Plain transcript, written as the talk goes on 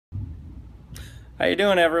How you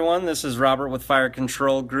doing, everyone? This is Robert with Fire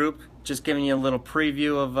Control Group. Just giving you a little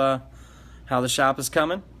preview of how the shop is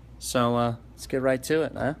coming. So let's get right to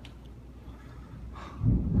it, huh?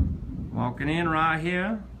 Walking in right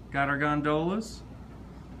here, got our gondolas,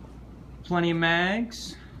 plenty of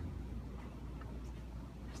mags,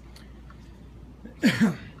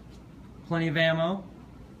 plenty of ammo.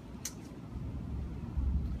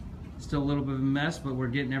 Still a little bit of a mess, but we're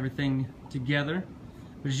getting everything together.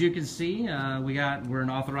 As you can see, we're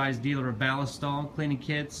an authorized dealer of ballistol, cleaning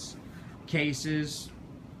kits, cases,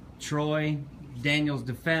 Troy, Daniel's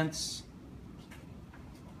Defense.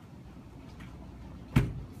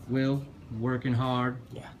 Will, working hard.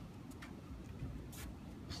 Yeah.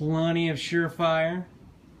 Plenty of Surefire,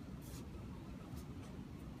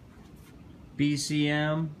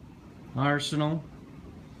 BCM, Arsenal,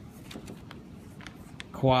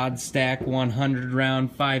 quad stack 100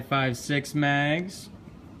 round 5.56 mags.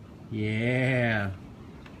 Yeah.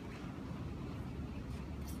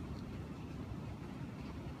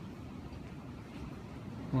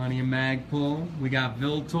 Plenty of mag pull. We got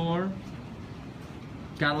Viltor.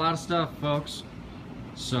 Got a lot of stuff, folks.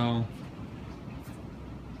 So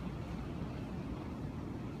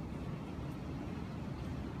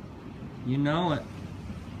you know it.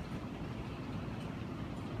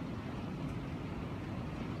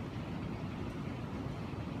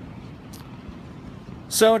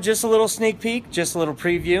 So just a little sneak peek, just a little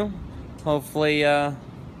preview. Hopefully I'm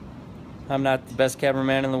not the best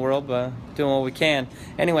cameraman in the world, but doing what we can.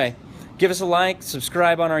 Anyway, give us a like,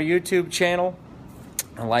 subscribe on our YouTube channel,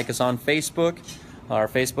 and like us on Facebook. Our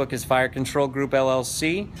Facebook is Fire Control Group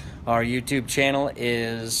LLC. Our YouTube channel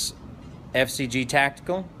is FCG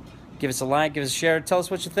Tactical. Give us a like, give us a share, tell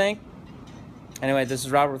us what you think. Anyway, this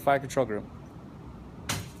is Robert with Fire Control Group.